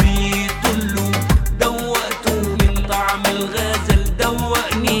ما بيطلوا، دوقته من طعم الغزل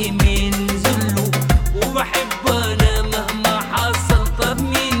دوقني من ذله، وبحب أنا مهما حصل. طب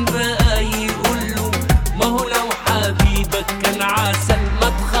مين بقى يقوله؟ ما هو لو حبيبك كان عسل ما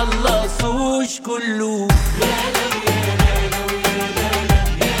تخلصوش كله.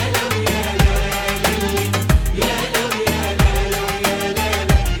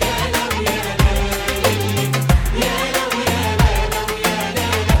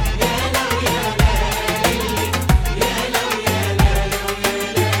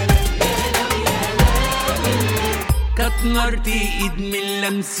 مرتي ايد من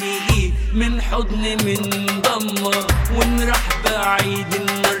لمسي ايد، من حضن من ضمة، ونروح بعيد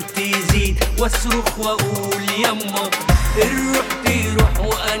النار تزيد، واصرخ واقول يما. الروح تروح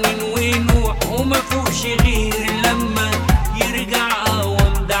وانين ونوح، وما فوقش غير لما يرجع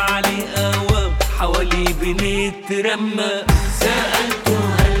قوام ده عليه قوام، حواليه بنترمى. سألته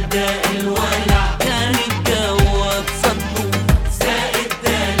هل ده الولع؟ كان الجواب صدقه زائد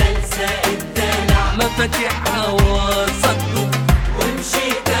دلال زائد دلع، مفاتيح وصدقه،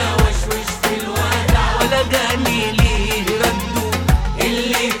 ومشيت وشوش في الودع، ولا جاني ليه رده.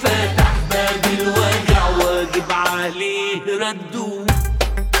 اللي فتح باب الوجع واجب عليه رده.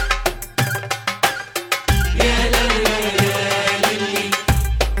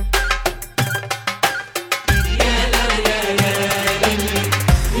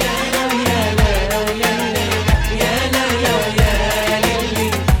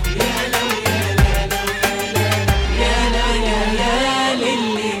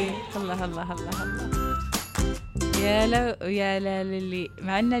 ويا للي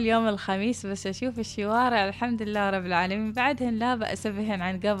مع أن اليوم الخميس بس أشوف الشوارع الحمد لله رب العالمين بعدهن لا بأس بهن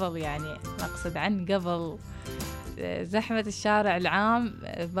عن قبل، يعني نقصد عن قبل. زحمة الشارع العام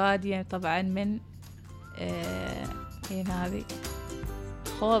بادية طبعا من هنا هذه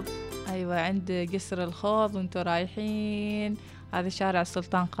خوض، أيوة عند قصر الخوض وانتوا رايحين، هذا شارع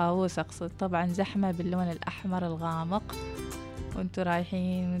السلطان قاووس أقصد، طبعا زحمة باللون الأحمر الغامق وانتوا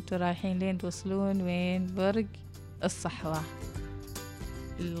رايحين لين توصلون وين؟ برج الصحوة.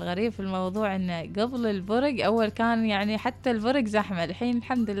 الغريب في الموضوع انه قبل البرج اول كان يعني حتى البرج زحمة، الحين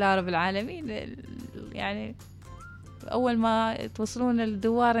الحمد لله رب العالمين يعني اول ما توصلون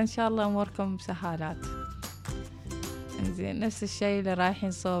الدوار ان شاء الله اموركم بسهالات. زين نفس الشيء اللي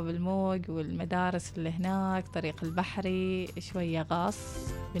رايحين صوب الموج والمدارس اللي هناك، طريق البحري شوية غاص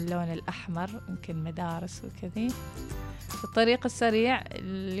باللون الأحمر يمكن مدارس وكذي. الطريق السريع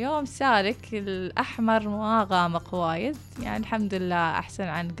اليوم سالك الأحمر ما غامق وايد، يعني الحمد لله أحسن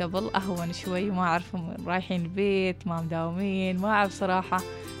عن قبل، أهون شوي. ما أعرف رايحين البيت ما مداومين، ما أعرف صراحة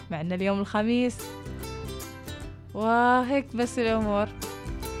مع أن اليوم الخميس وهيك بس الأمور.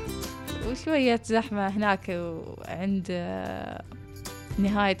 وشوية زحمة هناك عند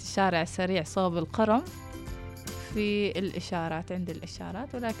نهاية الشارع السريع صوب القرم في الإشارات، عند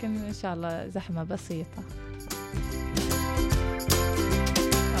الإشارات، ولكن إن شاء الله زحمة بسيطة.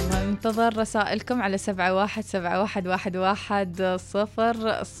 الله ننتظر رسائلكم على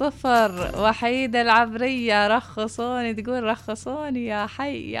 71711100. وحيدة العبرية رخصوني، تقول رخصوني يا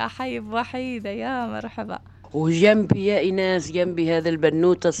حي بوحيدة، يا مرحبا. وجنبي يا إيناس، جنبي هذا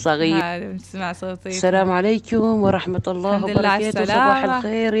البنوت الصغير. هذا نسمع صوتي. السلام عليكم ورحمة الله وبركاته. صباح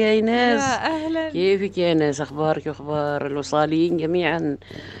الخير يا إيناس. يا أهلا. كيفك يا إيناس؟ أخبارك وأخبار الوصاليين جميعا،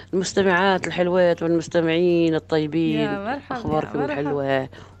 المستمعات الحلوات والمستمعين الطيبين. يا مرحبا. أخباركم الحلوة.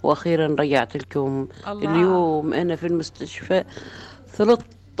 وأخيرا رجعت لكم الله. اليوم أنا في المستشفى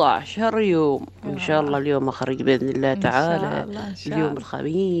 13 يوم، إن شاء الله اليوم أخرج بإذن الله تعالى. إن شاء اليوم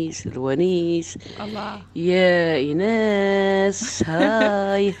الخميس الونيس. الله. يا إيناس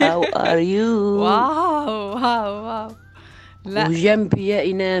هاي هاو ار يو. واو. لا. وجنبي يا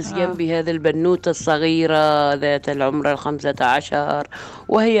إيناس جنبي هذا البنوتة الصغيرة ذات العمر 15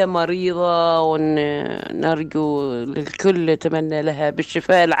 وهي مريضة، ونرجو للكل نتمنى لها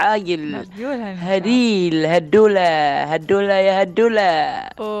بالشفاء العاجل. هدولة يا هدولة.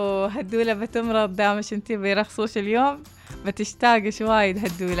 هدولة بتمرض دامش انتي بيرخصوش اليوم، بتشتاقش وايد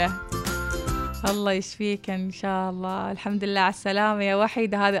هدولة. الله يشفيك إن شاء الله. الحمد لله على السلامة يا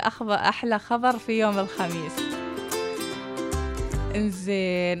وحيدة، هذا أحلى خبر في يوم الخميس.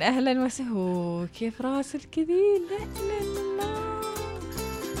 انزين أهلا وسهلا. كيف راسل كذي؟ لا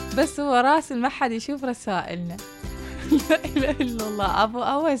بس هو راسل ما حد يشوف رسائلنا. لا إله إلا الله. أبو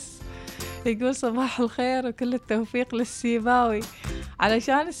أوس يقول صباح الخير وكل التوفيق للسيباوي.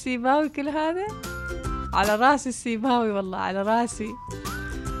 علشان السيباوي كل هذا على راسي السيباوي، والله على راسي.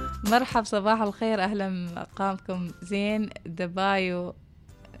 مرحب صباح الخير، أهلا مقامكم زين. دبايو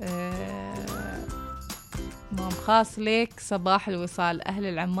مام خاص ليك صباح الوصال. أهل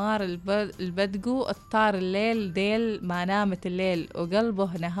العمار البدقو الطار الليل ديل ما نامت الليل وقلبه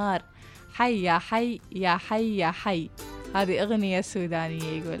نهار. حي يا حي يا حي يا حي. هذه أغنية سودانية.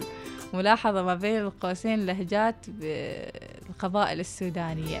 يقول ملاحظة ما بين القوسين لهجات القبائل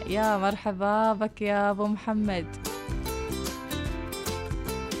السودانية. يا مرحبا بك يا أبو محمد.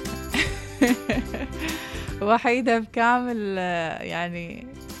 وحيدة بكامل يعني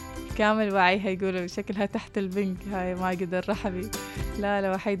كامل وعيها، يقولوا شكلها تحت البنك هاي ما قدر رحبي.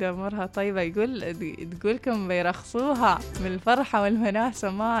 لا وحيدة أمورها طيبة. تقولكم بيرخصوها من الفرحة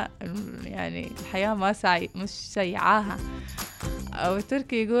والمناسة، ما يعني الحياة ما مش سيعاها. أو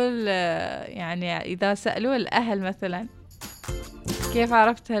تركي يقول يعني إذا سألوا الأهل مثلا كيف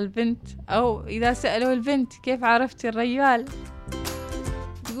عرفت البنت، أو إذا سألوا البنت كيف عرفت الرجال،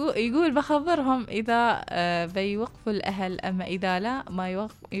 يقول بخبرهم إذا بيوقفوا الأهل، أما إذا لا ما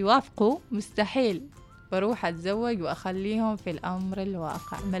يوافقوا مستحيل بروح أتزوج وأخليهم في الأمر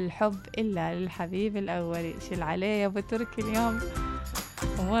الواقع. ما الحب إلا للحبيب الأول. شل عليه يا أبو تركي اليوم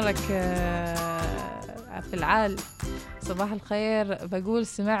أمورك في العال. صباح الخير. بقول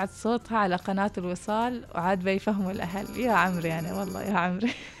سمعت صوتها على قناة الوصال وعاد بيفهموا الأهل. يا عمري أنا والله يا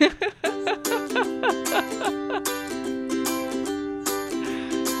عمري.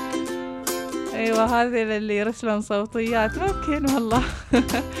 أيوة هذه اللي يرسلن صوتيات ممكن والله.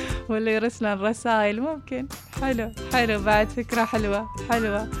 واللي يرسلن رسائل ممكن. حلو بعد فكرة حلوة.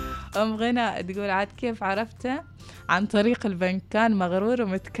 أم غنى تقول عاد كيف عرفته؟ عن طريق البنك، كان مغرور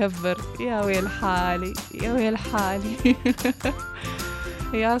ومتكبر. يا ويل حالي.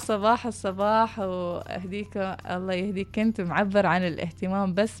 يا صباح الصباح وأهديك الله يهديك. كنت معبر عن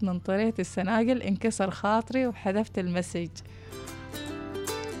الاهتمام بس من طريقة السناقل انكسر خاطري وحذفت المسج.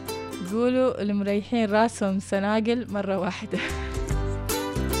 قولوا المريحين راسهم سناقل مرة واحدة.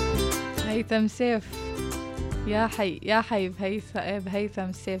 هيثم سيف يا حي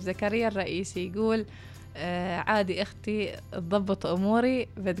بهيثم سيف. زكريا الرئيسي يقول عادي أختي تضبط أموري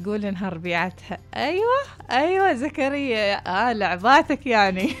بتقول إنها ربيعتها. أيوة زكريا لعباتك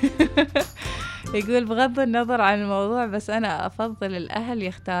يعني. يقول بغض النظر عن الموضوع بس أنا أفضل الأهل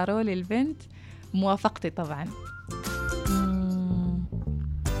يختاروا لي البنت، موافقتي طبعا.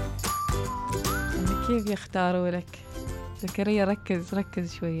 كيف يختاروا لك زكريا؟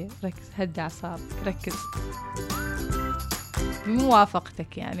 ركز شوية، هدي أعصابك، ركز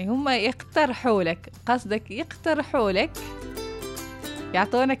بموافقتك. يعني هم يقترحوا لك، قصدك يقترحوا لك،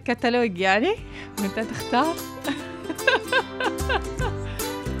 يعطونك كتالوج يعني وانت تختار.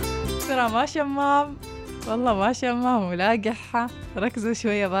 ترى ما شمام والله، ما شمام ولا قحة. ركزوا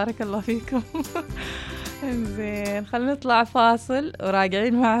شوية بارك الله فيكم. زين خلينا نطلع فاصل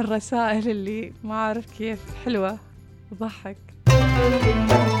وراجعين مع الرسائل اللي ما أعرف كيف حلوة وضحك.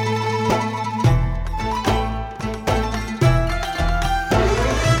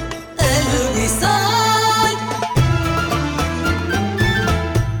 الوصال.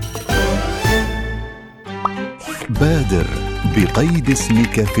 بادر بقيد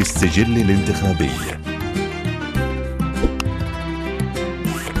اسمك في السجل الانتخابي.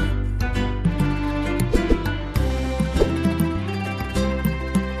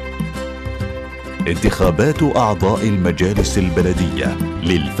 انتخابات أعضاء المجالس البلدية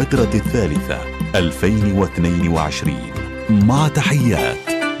للفترة الثالثة 2022 مع تحيات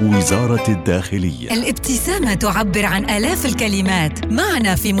وزارة الداخلية. الابتسامة تعبر عن آلاف الكلمات.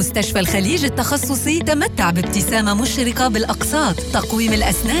 معنا في مستشفى الخليج التخصصي تمتع بابتسامة مشرقة بالأقساط. تقويم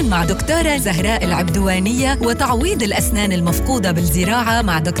الأسنان مع دكتورة زهراء العبدوانية، وتعويض الأسنان المفقودة بالزراعة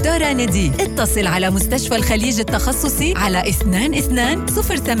مع دكتورة ندي. اتصل على مستشفى الخليج التخصصي على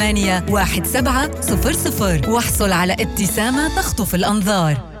 22081700 واحصل على ابتسامة تخطف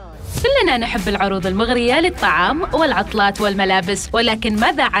الأنظار. كلنا نحب العروض المغرية للطعام والعطلات والملابس، ولكن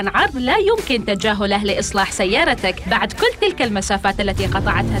ماذا عن عرض لا يمكن تجاهله لإصلاح سيارتك؟ بعد كل تلك المسافات التي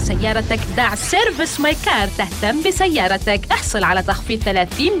قطعتها سيارتك، دع سيرفيس ماي كار تهتم بسيارتك. احصل على تخفيض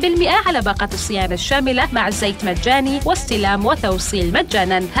 30% على باقة الصيانة الشاملة مع زيت مجاني واستلام وتوصيل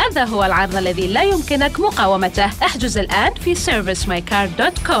مجانا. هذا هو العرض الذي لا يمكنك مقاومته. احجز الآن في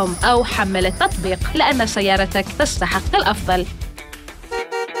servicemycar.com أو حمل التطبيق، لأن سيارتك تستحق الأفضل.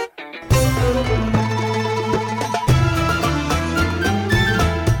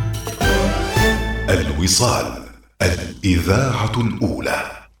 الوصال، الإذاعة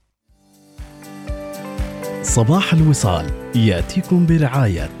الأولى. صباح الوصال يأتيكم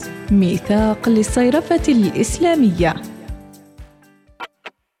برعاية ميثاق للصيرفة الإسلامية.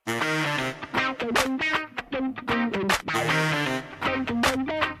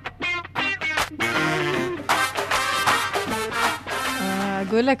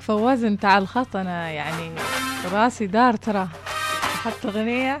 أقول لك فواز انت على الخط، أنا يعني راسي دار ترى. حط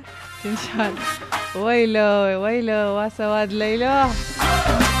أغنية تنشال. ويلو وسواد ليلو.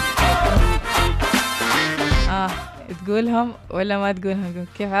 تقولهم ولا ما تقولهم؟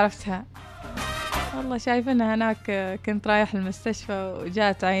 كيف عرفتها؟ والله شايفينها هناك، كنت رايح المستشفى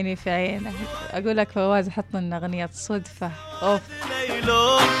وجات عيني في عينه. أقول لك فواز حط لنا أغنية صدفة. أوف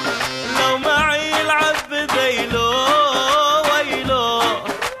ليلو لو معي يلعب بذيلو، ويلو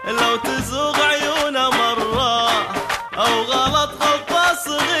لو تزوغ عيونه مرة أو غلط غلطة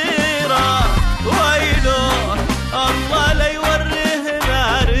صغيرة، ويلو الله لا يوريه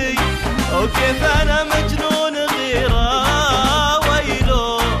ناري وكيف أنا مجنون غيرة،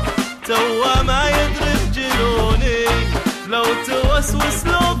 ويلو توا ما يدري بجنوني لو توسوس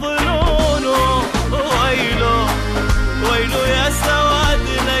له ظنونه، ويلو يا سواد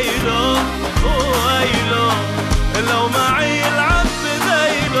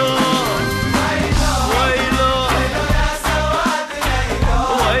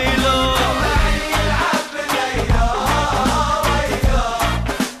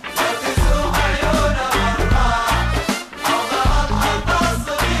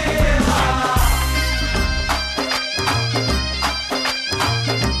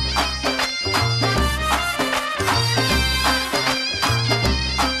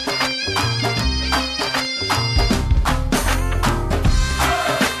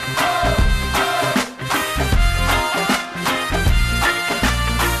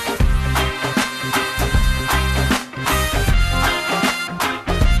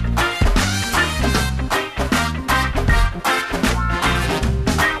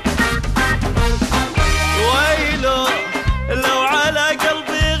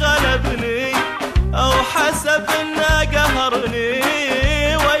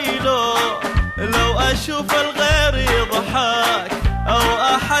يضحك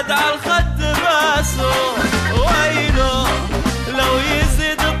أو أحد على الخد باسه، ويلو لو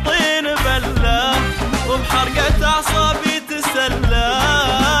يزيد الطين بله وبحرقة أعصابي تسلى،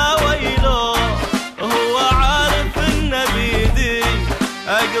 ويلو هو عارف إن بيدي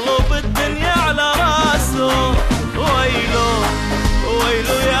أقلب الدنيا على راسه، ويلو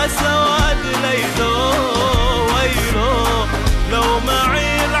ويلو يا سواد ليلو، ويلو لو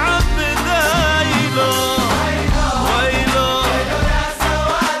معي العب ذايلو، ويلو يا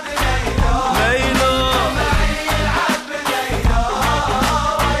سواد ليلو، معي العب ليلو،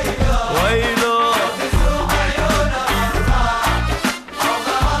 ويلو تسوق عيون الرضا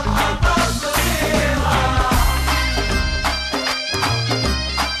وغلط الصغيرة.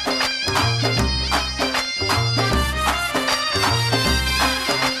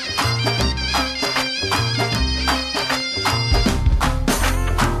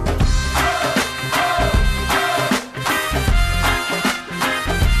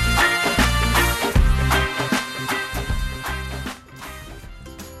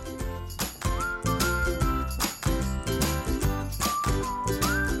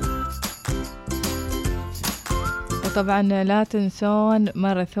 وطبعا لا تنسون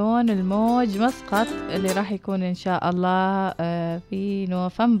ماراثون الموج مسقط اللي راح يكون إن شاء الله في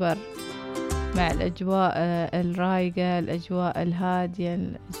نوفمبر، مع الأجواء الرايقة، الأجواء الهادية،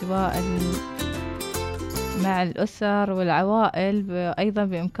 الأجواء مع الأسر والعوائل. أيضا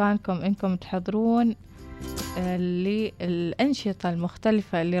بإمكانكم أنكم تحضرون للأنشطة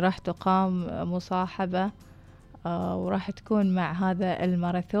المختلفة اللي راح تقام مصاحبة وراح تكون مع هذا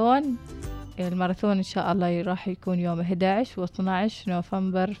الماراثون. الماراثون إن شاء الله راح يكون يوم 11 و12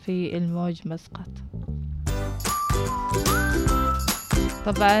 نوفمبر في الموج مسقط.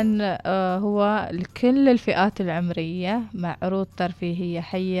 طبعا هو لكل الفئات العمرية، مع عروض ترفيهية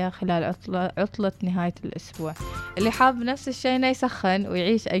حية خلال عطلة نهاية الأسبوع. اللي حاب نفس الشيء إنه يسخن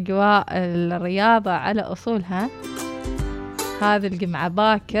ويعيش أجواء الرياضة على أصولها، هذا الجمعة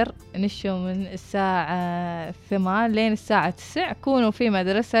باكر نشوا من الساعة 8 لين الساعة 9 كونوا في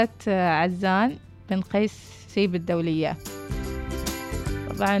مدرسة عزان بن قيس سيب الدولية.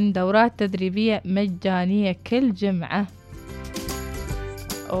 طبعا دورات تدريبية مجانية كل جمعة،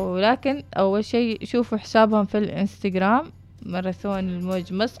 ولكن أول شيء شوفوا حسابهم في الانستغرام ماراثون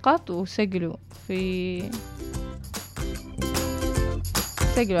الموج مسقط وسجلوا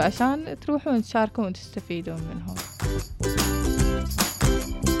عشان تروحون تشاركون وتستفيدون منهم.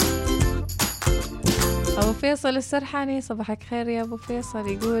 أبو فيصل السرحاني، صباحك خير يا أبو فيصل،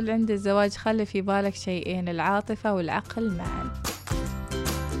 يقول عند الزواج خلي في بالك شيئين، العاطفة والعقل معا.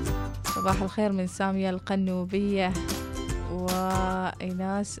 صباح الخير من سامية القنوبية.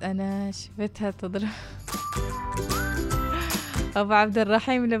 وإناس أنا شفتها تضرب أبو عبد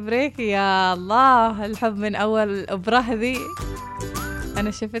الرحيم البريكي، يا الله الحب من أول إبرة ذي،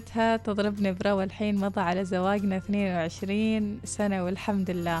 أنا شفتها تضرب نبرة والحين مضى على زواجنا 22 سنة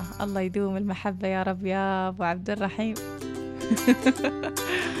والحمد لله، الله يدوم المحبة يا رب يا أبو عبد الرحيم.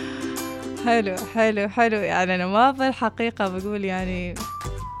 حلو حلو حلو، يعني أنا ما بالحقيقة بقول يعني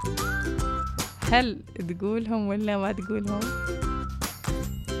هل تقولهم ولا ما تقولهم.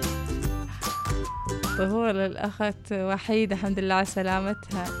 ظهور الأخت وحيدة الحمد لله على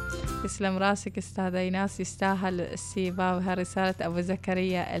سلامتها، يسلم راسك أستاذة إيناس، يستاهل السيبا. وها رسالة أبو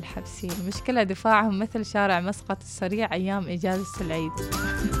زكريا الحبسي، المشكلة دفاعهم مثل شارع مسقط السريع أيام إجازة العيد.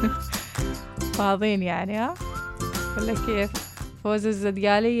 فاضين يعني ها ولا كيف؟ فوز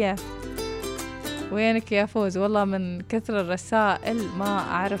الزدقالية وينك يا فوز؟ والله من كثر الرسائل ما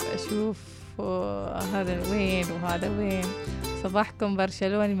أعرف أشوف هذا وين وهذا وين. صباحكم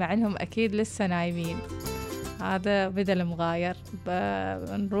برشلوني مع انهم اكيد لسه نايمين، هذا بدل مغاير.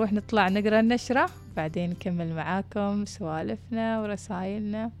 نروح نطلع نقرأ النشرة بعدين نكمل معاكم سوالفنا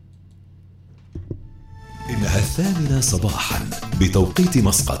ورسائلنا. إنها 8 صباحا بتوقيت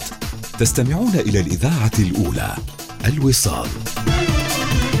مسقط، تستمعون إلى الإذاعة الأولى الوصال.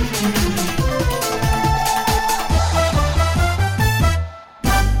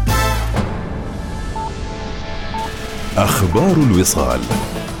 أخبار الوصال.